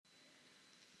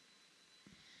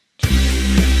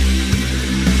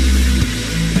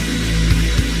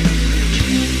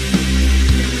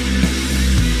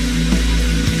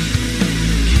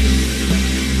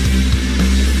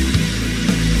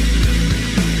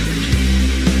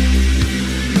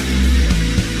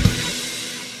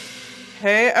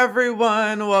Hey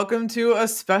everyone, welcome to a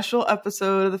special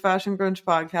episode of the Fashion Grunge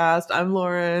podcast. I'm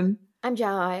Lauren. I'm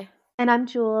Jai. And I'm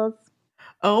Jules.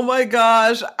 Oh my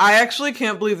gosh, I actually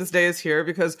can't believe this day is here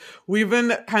because we've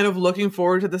been kind of looking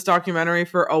forward to this documentary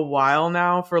for a while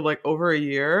now, for like over a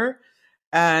year.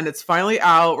 And it's finally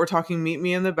out. We're talking Meet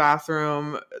Me in the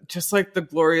Bathroom, just like the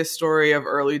glorious story of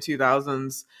early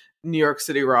 2000s New York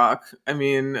City rock. I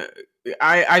mean,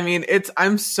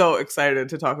 I'm so excited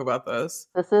to talk about this.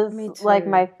 This is like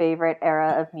my favorite era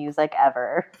of music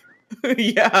ever.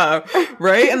 Yeah,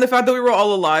 right? And the fact that we were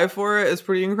all alive for it is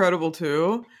pretty incredible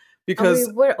too. Because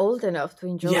we were old enough to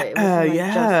enjoy it.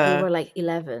 We were like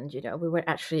 11, we were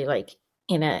actually like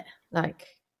in it. Like,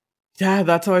 yeah,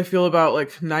 that's how I feel about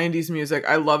like 90s music.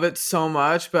 I love it so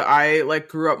much, but I like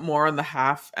grew up more on the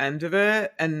half end of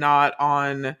it and not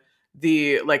on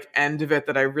the like end of it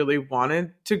that I really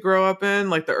wanted to grow up in,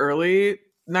 like the early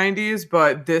 90s.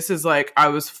 But this is like I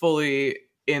was fully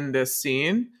in this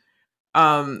scene.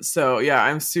 So yeah,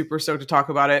 I'm super stoked to talk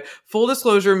about it. Full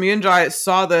disclosure, me and Jai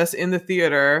saw this in the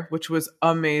theater, which was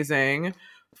amazing.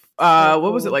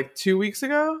 What was it, like 2 weeks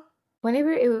ago?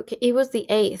 Whenever it was the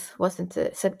 8th, wasn't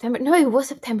it? September? No, it was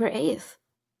September 8th.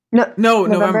 No,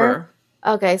 November.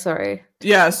 Okay, sorry.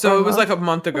 Yeah, so it was like a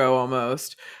month ago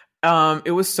almost.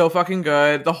 It was so fucking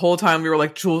good. The whole time we were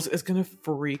like, Jules is gonna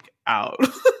freak out.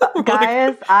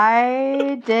 Guys,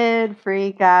 I did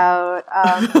freak out.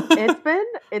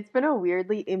 It's been a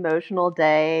weirdly emotional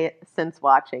day since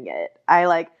watching it. I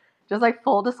like just like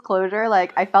full disclosure,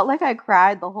 like I felt like I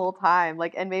cried the whole time.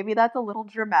 Like, and maybe that's a little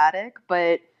dramatic,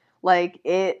 but like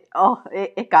it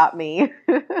got me.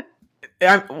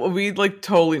 We like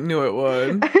totally knew it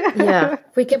would. Yeah,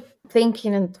 we kept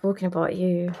thinking and talking about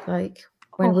you, like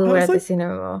when we were at the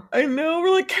cinema. I know,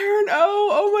 we're like, Karen O,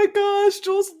 oh my gosh,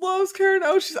 Jules loves Karen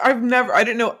O. I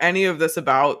didn't know any of this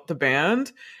about the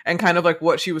band and kind of like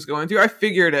what she was going through. I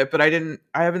figured it, but I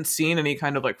haven't seen any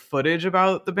kind of like footage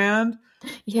about the band.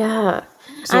 Yeah.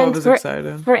 So I was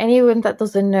excited. For anyone that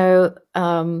doesn't know,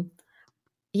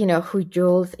 who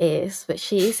Jules is, but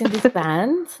she is in this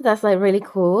band that's like really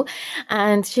cool,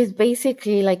 and she's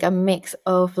basically like a mix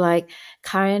of like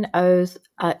Karen O's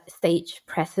stage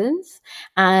presence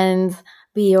and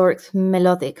Bjork's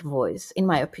melodic voice, in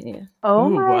my opinion. Oh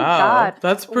my God,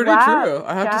 that's pretty true.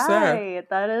 I have to say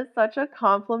that is such a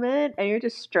compliment, and you're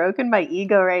just stroking my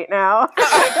ego right now.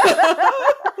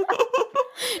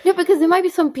 No, because there might be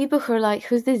some people who are like,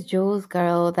 who's this Jules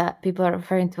girl that people are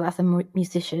referring to as a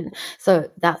musician?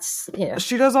 So that's,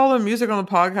 She does all the music on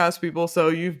the podcast, people, so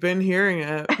you've been hearing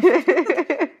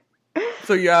it.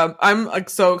 So yeah, I'm like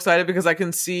so excited because I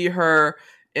can see her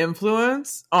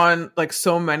influence on like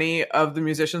so many of the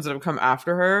musicians that have come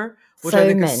after her, which I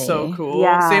think is so cool.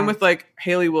 Yeah. Same with like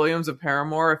Hayley Williams of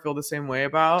Paramore, I feel the same way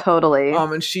about. Totally.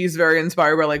 And she's very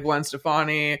inspired by like Gwen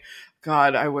Stefani.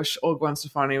 God, I wish old Gwen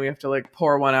Stefani, we have to like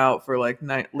pour one out for like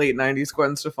late 90s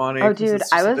Gwen Stefani. Oh dude,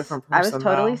 I was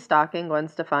totally stalking Gwen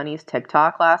Stefani's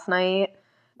TikTok last night.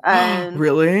 And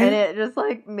really? And it just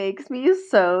like makes me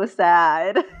so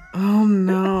sad. Oh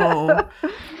no.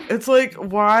 It's like,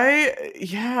 why?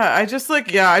 Yeah, I just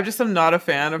am not a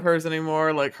fan of hers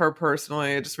anymore. Like her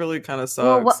personally, it just really kind of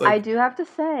sucks. Well, like, I do have to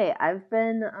say, I've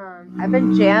been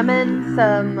jamming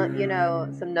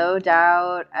some No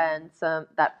Doubt and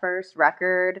that first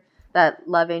record, that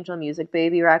Love Angel Music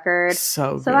Baby record.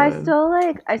 So good. I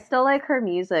still like her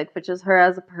music, but just her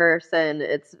as a person,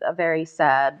 it's a very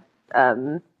sad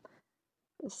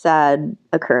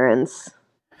occurrence.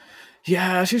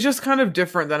 Yeah, she's just kind of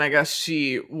different than I guess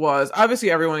she was. Obviously,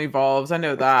 everyone evolves. I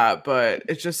know that, but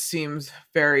it just seems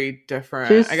very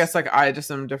different. I guess like I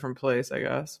just am a different place, I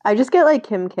guess. I just get like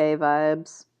Kim K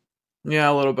vibes.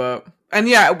 Yeah, a little bit. And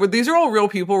yeah, these are all real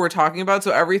people we're talking about.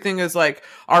 So everything is like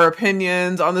our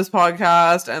opinions on this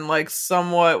podcast and like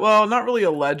somewhat, well, not really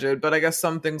alleged, but I guess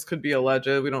some things could be alleged.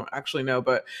 We don't actually know.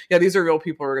 But yeah, these are real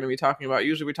people we're going to be talking about.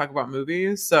 Usually we talk about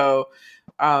movies. So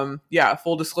yeah,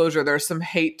 full disclosure, there's some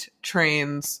hate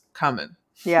trains coming.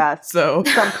 Yeah. So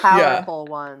some powerful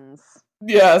ones.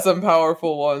 Yeah, some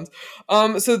powerful ones.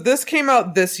 So this came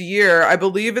out this year. I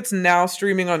believe it's now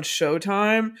streaming on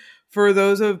Showtime. For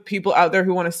those of people out there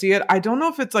who want to see it, I don't know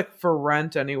if it's like for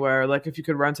rent anywhere. Like if you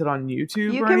could rent it on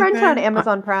YouTube. You can rent it on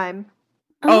Amazon Prime.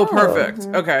 Oh, perfect.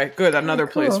 Mm-hmm. Okay, good. Another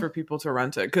place for people to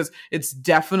rent it because it's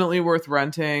definitely worth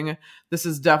renting. This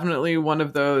is definitely one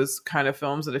of those kind of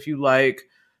films that if you like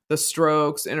The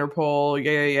Strokes, Interpol,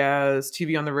 Yeah Yeah Yeahs,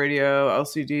 TV on the Radio,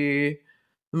 LCD,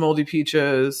 The Moldy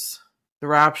Peaches, The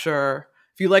Rapture.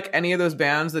 If you like any of those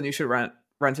bands, then you should rent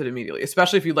it immediately.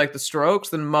 Especially if you like The Strokes,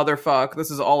 then motherfuck, this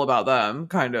is all about them,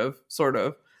 kind of, sort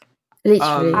of.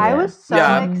 Literally, I yeah. was so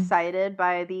Yeah. excited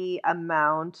by the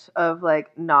amount of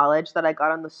like knowledge that I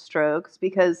got on the Strokes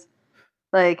because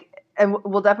like and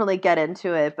we'll definitely get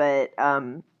into it, but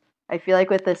I feel like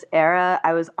with this era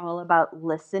I was all about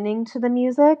listening to the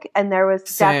music, and there was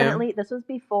Same. definitely, this was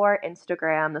before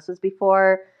Instagram, this was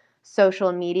before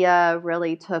social media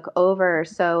really took over,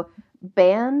 so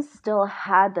bands still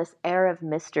had this air of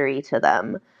mystery to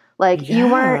them. Like you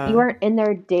Yeah. weren't in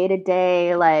their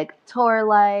day-to-day like tour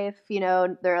life, you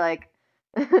know, they're like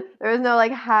there was no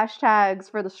like hashtags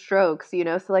for the Strokes, you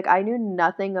know, so like I knew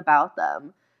nothing about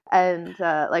them. And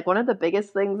like one of the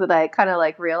biggest things that I kind of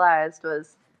like realized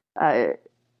was uh,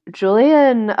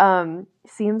 Julian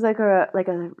seems like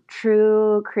a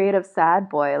true creative sad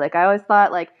boy. Like I always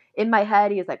thought like in my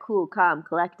head he was like cool, calm,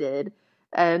 collected,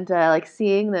 and like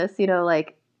seeing this, you know,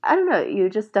 like I don't know, you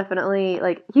just definitely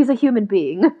like he's a human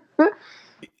being.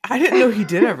 I didn't know he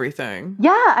did everything. Yeah,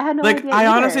 I had no Like, idea I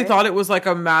honestly either. thought it was like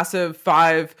a massive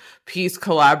 5-piece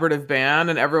collaborative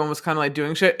band and everyone was kind of like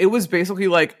doing shit. It was basically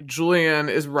like Julian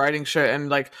is writing shit and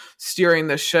like steering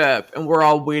the ship, and we're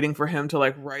all waiting for him to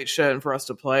like write shit and for us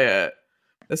to play it,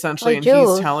 essentially. Like And he's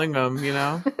Jules. telling them, you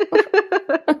know?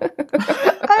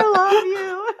 I love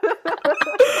you.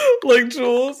 Like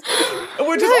Jules.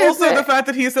 Which is No, also the but fact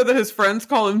that he said that his friends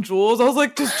call him Jules. I was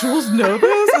like, does Jules know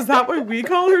this? Is that why we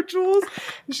call her Jules?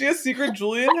 Is she a secret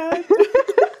Julian head?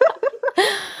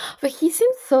 but he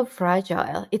seems so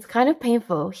fragile. It's kind of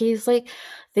painful. He's like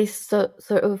this sort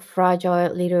of fragile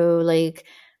little like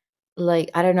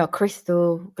I don't know,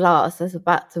 crystal glass that's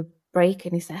about to break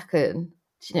any second.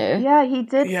 You know, Yeah, he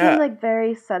did seem Yeah. like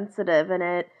very sensitive, and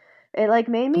it like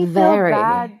made me feel very.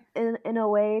 bad in a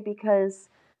way because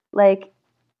like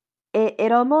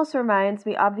it almost reminds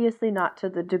me, obviously not to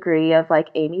the degree of like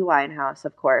Amy Winehouse,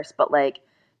 of course, but like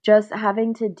just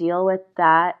having to deal with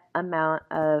that amount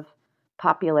of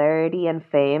popularity and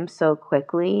fame so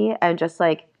quickly, and just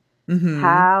like Mm-hmm.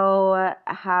 how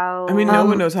I mean, no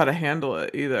one knows how to handle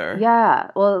it either.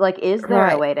 yeah, well, like is there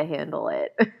a Right. way to handle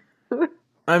it?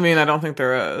 I mean, I don't think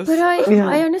there is. But Yeah.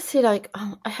 I honestly like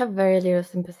I have very little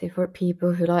sympathy for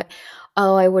people who like,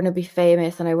 oh, I want to be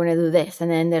famous and I want to do this, and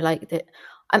then they're like,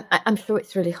 I'm sure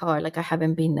it's really hard. Like I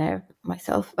haven't been there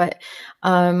myself, but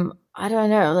I don't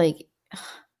know. Like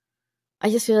I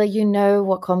just feel like you know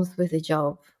what comes with the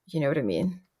job. You know what I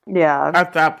mean? Yeah.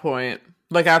 At that point,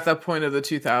 like at that point of the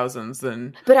 2000s,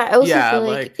 then But I also yeah, feel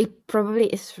like it probably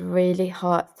is really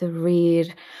hard to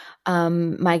read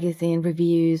magazine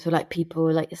reviews or like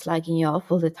people like slagging you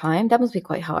off all the time. That must be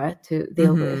quite hard to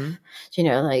deal with. You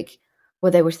know, like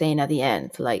what they were saying at the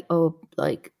end, like, oh,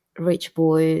 like rich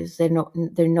boys, they're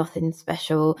nothing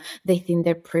special. They think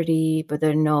they're pretty, but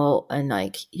they're not, and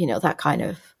like, you know, that kind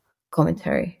of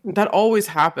commentary. that always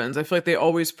happens. I feel like they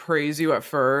always praise you at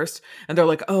first and they're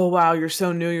like, oh wow, you're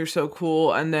so new, you're so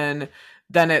cool, and then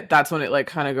that's when it like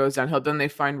kind of goes downhill. Then they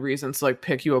find reasons to like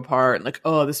pick you apart and like,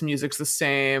 oh, this music's the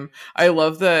same. I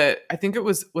love that. I think it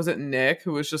was it Nick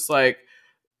who was just like,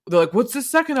 they're like, what's the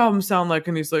second album sound like?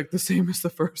 And he's like, the same as the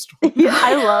first one. Yeah,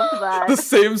 I love that. The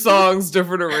same songs,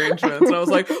 different arrangements. And I was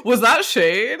like, was that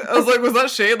shade? I was like, was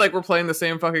that shade? Like, we're playing the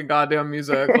same fucking goddamn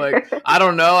music. Like, I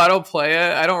don't know. I don't play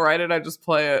it. I don't write it. I just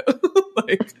play it.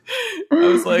 Like, I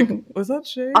was like, was that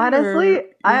shade? Honestly, or,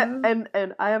 yeah?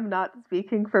 and I am not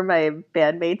speaking for my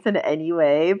bandmates in any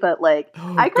way, but like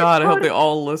Oh I could God, I hope they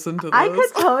all listen to this. I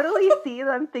could totally see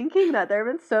them thinking that. There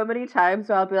have been so many times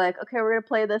where I'll be like, okay, we're gonna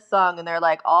play this song, and they're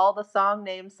like, all the song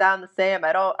names sound the same.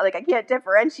 I can't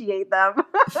differentiate them.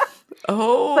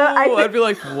 Oh, So I'd be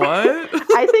like, what?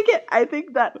 I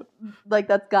think that like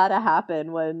that's gotta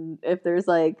happen when if there's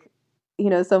like, you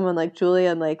know, someone like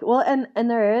Julian, like, well, and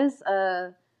there is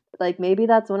like maybe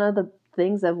that's one of the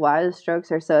things of why the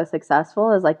Strokes are so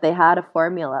successful is like they had a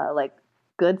formula. Like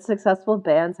good successful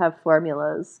bands have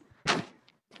formulas.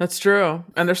 That's true.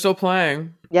 And they're still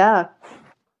playing. Yeah.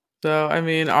 So, I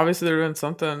mean, obviously they're doing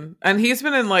something. And he's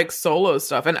been in like solo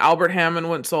stuff. And Albert Hammond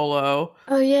went solo.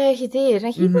 Oh yeah, he did,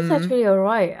 and he was actually all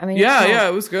right. I mean, Yeah,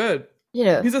 it was good. You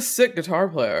know, He's a sick guitar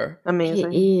player.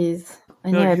 Amazing. he is. I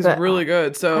know, Like, he's but really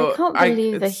good. So I can't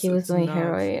believe that it's- he was it's doing nuts.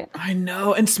 heroin. I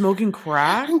know, and smoking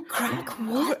crack. And crack,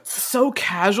 what? So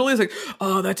casually, it's like,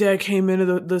 oh, that day I came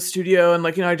into the studio and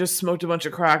like, you know, I just smoked a bunch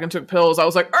of crack and took pills. I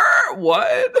was like,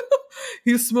 what?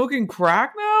 He's smoking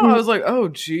crack now? I was like, oh,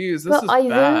 geez, this is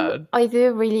bad. I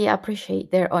do really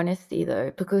appreciate their honesty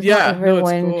though, because Yeah, not no,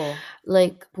 everyone it's cool.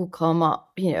 like will come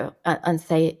up, you know, and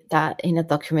say that in a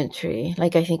documentary.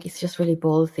 Like I think it's just really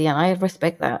ballsy, and I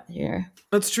respect that. You know.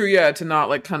 That's true, yeah, to not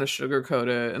like kind of sugarcoat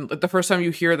it. And like the first time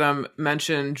you hear them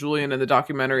mention Julian in the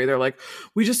documentary, they're like,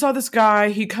 we just saw this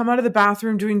guy, he come out of the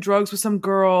bathroom doing drugs with some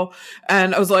girl.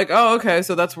 And I was like, oh, okay,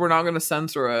 so we're not going to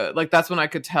censor it. Like that's when I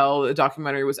could tell the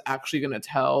documentary was actually going to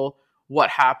tell what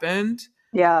happened.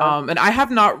 Yeah. And I have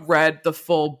not read the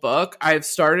full book. I've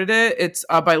started it. It's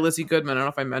by Lizzie Goodman. I don't know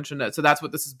if I mentioned it. So that's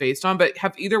what this is based on. But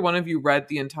have either one of you read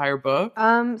the entire book?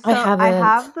 So I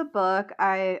have the book.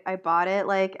 I bought it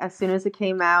like as soon as it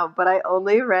came out, but I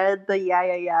only read the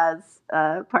yeahs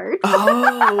part.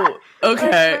 Oh,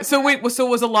 okay. So wait, so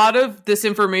was a lot of this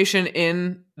information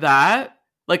in that?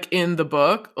 Like in the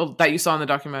book that you saw in the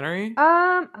documentary?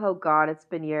 Oh God, it's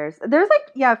been years. There's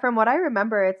like, yeah, from what I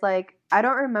remember, it's like, I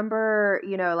don't remember,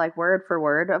 like word for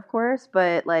word, of course,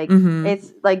 but like,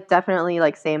 it's like definitely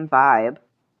like same vibe.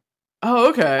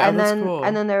 Oh, okay. And that's then, cool.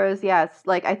 and then there was, yes,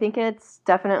 like, I think it's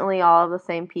definitely all the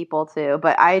same people too,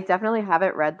 but I definitely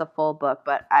haven't read the full book,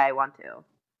 but I want to.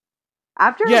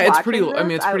 It's pretty,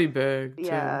 it's pretty big.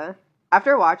 Yeah. Too.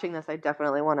 After watching this, I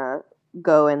definitely want to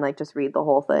go and like just read the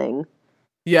whole thing.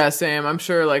 Yeah, same. I'm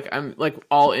sure like I'm like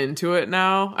all into it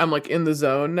now. I'm like in the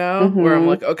zone now where I'm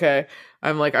like, okay,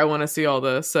 I'm like, I want to see all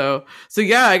this. So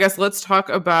yeah, I guess let's talk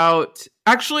about,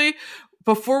 actually,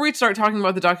 before we start talking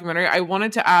about the documentary, I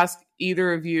wanted to ask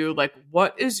either of you, like,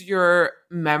 what is your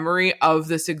memory of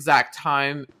this exact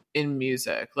time in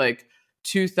music? Like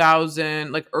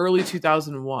 2000, like early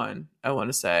 2001, I want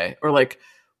to say, or like,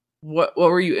 what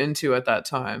were you into at that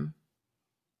time?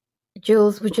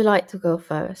 Jules, would you like to go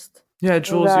first? Yeah,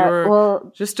 Jules, you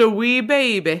were just a wee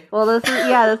baby. Well, this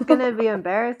is going to be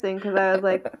embarrassing because I was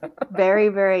like very,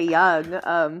 very young.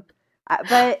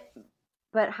 But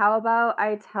how about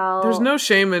I tell? There's no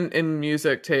shame in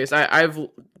music taste. I've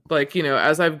like,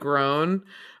 as I've grown,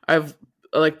 I've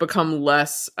like become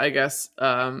less, I guess,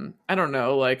 I don't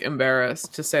know, like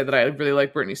embarrassed to say that I really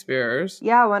like Britney Spears.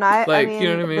 Yeah, when I mean, you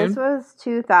know what I mean? This was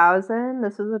 2000.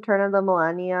 This was the turn of the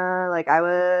millennia. Like I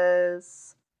was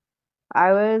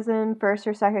in first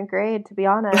or second grade, to be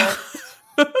honest.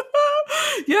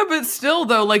 Yeah, but still,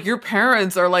 though, like your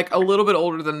parents are like a little bit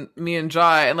older than me and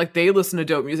Jai, and like they listen to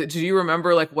dope music. Do you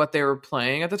remember like what they were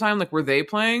playing at the time? Like, were they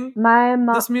playing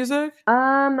this music?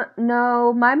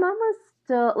 No, my mom was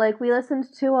still like, we listened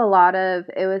to a lot of.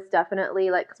 It was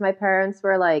definitely like, because my parents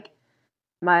were like,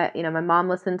 my mom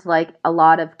listened to like a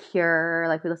lot of Cure.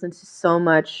 Like we listened to so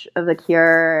much of the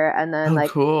Cure, and then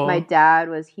cool. My dad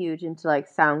was huge into like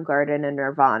Soundgarden and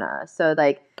Nirvana. So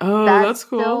like that's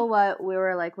cool. Still what we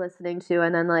were like listening to.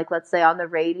 And then like, let's say on the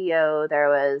radio there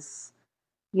was,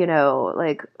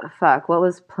 like what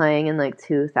was playing in like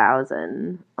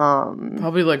 2000?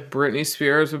 Probably like Britney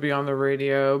Spears would be on the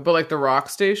radio, but like the rock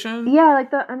station. Yeah, like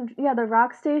the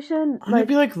rock station.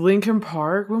 Maybe like Linkin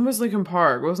Park. When was Linkin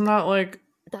Park? Wasn't that like?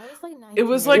 That was like 98. It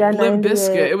was like Limp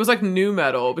Bizkit. It was like new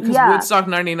metal because Woodstock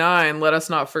 99, let us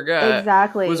not forget,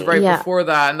 exactly was right before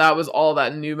that, and that was all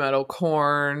that new metal.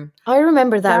 Korn. I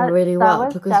remember that really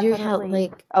well because you had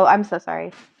like. Oh, I'm so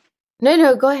sorry.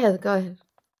 No, go ahead.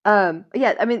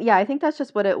 Yeah, I mean, yeah, I think that's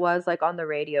just what it was like on the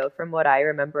radio from what I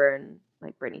remember, and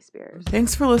like Britney Spears.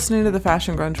 Thanks for listening to the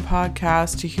Fashion Grunge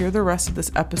podcast. To hear the rest of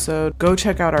this episode, go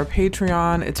check out our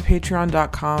Patreon. It's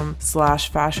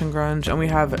patreon.com/fashiongrunge, and we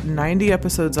have 90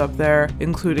 episodes up there,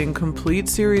 including complete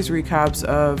series recaps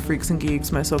of Freaks and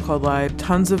Geeks, My So-Called Life,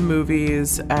 tons of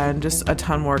movies, and just a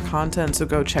ton more content, so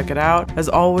go check it out. As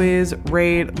always,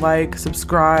 rate, like,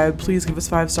 subscribe. Please give us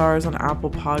 5 stars on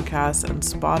Apple Podcasts and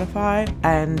Spotify,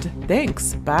 and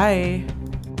thanks. Bye.